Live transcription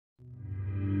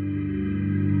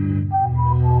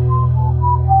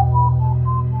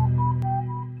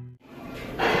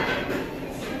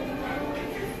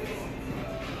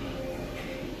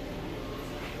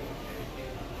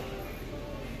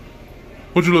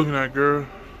What you looking at, girl?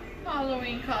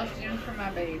 Halloween costumes for my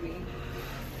baby.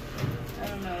 I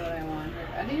don't know what I want her.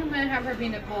 I think I'm gonna have her be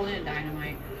Napoleon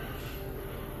Dynamite.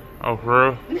 Oh,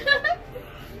 for real?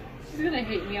 She's gonna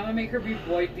hate me. I'm gonna make her be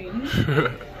boy-themed.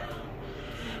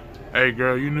 Hey,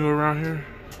 girl, you new around here?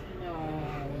 No.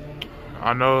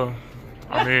 I know.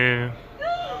 I mean,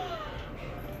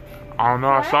 I don't know.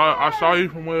 I saw you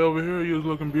from way over here. You was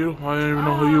looking beautiful. I didn't even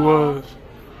know who you was.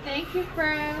 Thank you,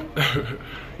 bro.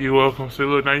 You welcome. See,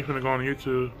 look, now you finna go on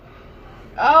YouTube.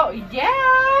 Oh,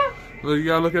 yeah. Look, you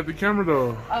gotta look at the camera,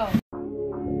 though. Oh.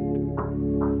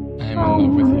 I am in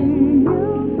love with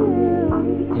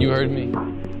you. You heard me.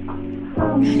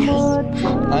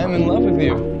 I am in love with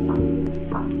you.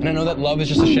 And I know that love is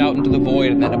just a shout into the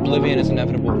void, and that oblivion is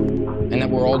inevitable, and that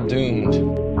we're all doomed.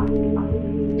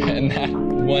 And that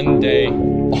one day,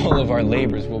 all of our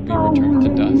labors will be returned to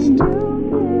dust.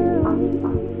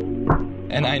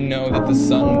 And I know that the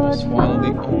sun will swallow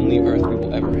the only earth we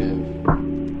will ever have.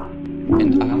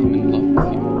 And I am in love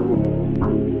with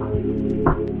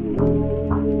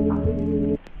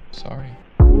you. Sorry.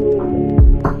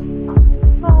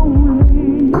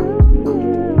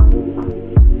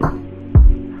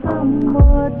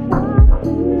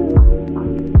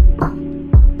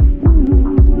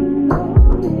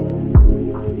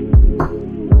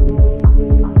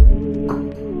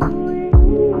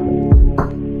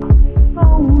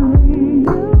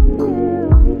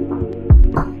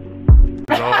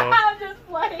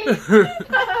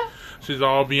 She's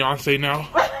all Beyonce now.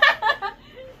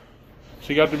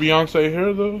 She got the Beyonce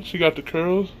hair though. She got the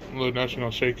curls. Look, now she's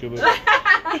gonna shake your lip.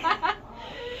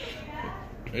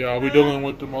 Yeah, we dealing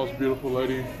with the most beautiful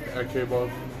lady at K-Bob.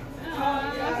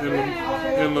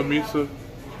 In La Mesa.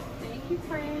 Thank you,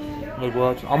 friend. Look,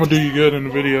 watch. I'm gonna do you good in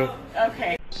the video.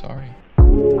 Okay. Sorry.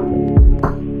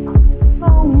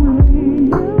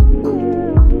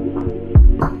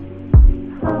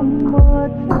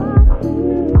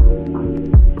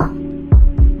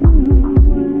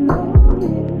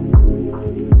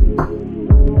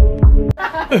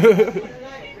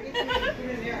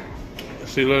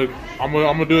 See, look, I'm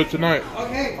gonna do it tonight.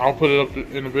 Okay. I'll put it up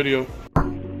in the video.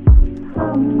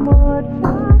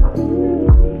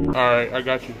 All right, I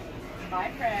got you.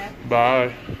 Bye, Fred.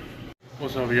 Bye.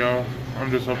 What's up, y'all?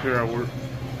 I'm just up here at work,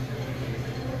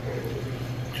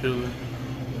 chilling,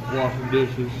 washing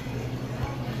dishes.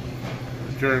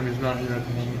 Jeremy's not here at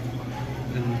the moment,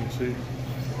 as you can see.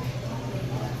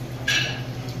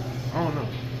 I don't know.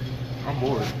 I'm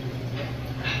bored.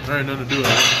 There ain't nothing to do at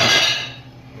work.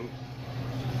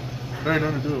 There ain't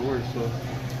nothing to do at work, so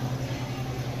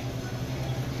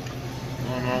I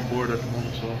don't know, I'm bored at the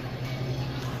moment, so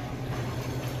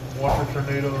watching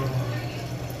tornado.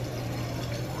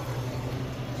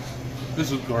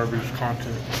 This is garbage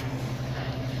content.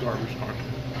 Garbage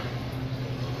content.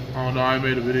 I don't know, I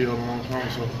made a video in a long time,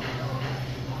 so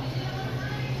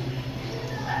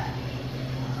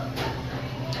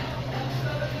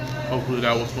hopefully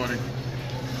that was funny.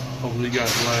 Hopefully you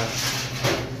guys laughed.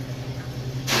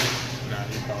 Nah,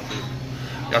 you probably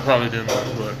didn't. Y'all probably didn't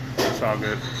laugh, but it's all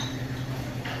good.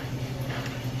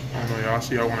 I don't know, y'all. I'll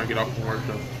see y'all when I get off from work,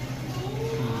 though.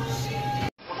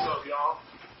 What's up, y'all?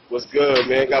 What's good,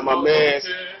 man? Got my man.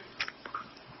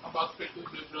 I'm about to pick this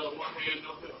bitch up, one hand,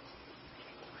 no hill.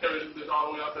 Carry this bitch all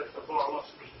the way out there to the bar, watch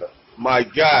me. My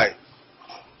guy.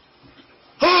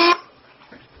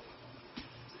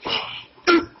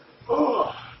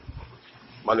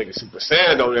 My nigga Super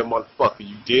Sand on that motherfucker,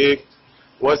 you dig?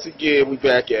 Once again, we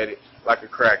back at it like a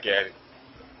crack addict.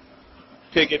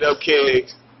 Picking up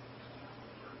kegs.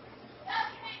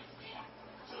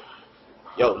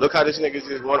 Yo, look how this nigga's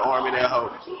just one arm in that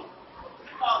hoe.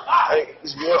 Hey,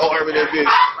 this one arm in that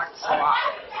bitch.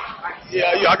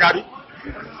 Yeah, I got it.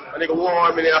 My nigga one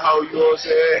arm in that hoe, you know what I'm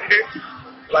saying?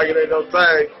 Like it ain't no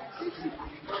thing.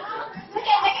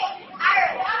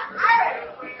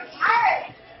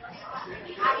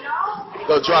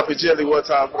 Go drop it gently one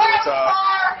time for one time.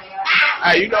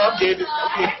 Hey, you know I'm getting it.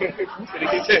 You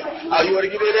finna get that. Oh, you wanna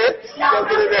get in there? Go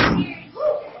get in there.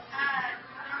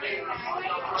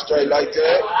 Straight like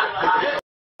that.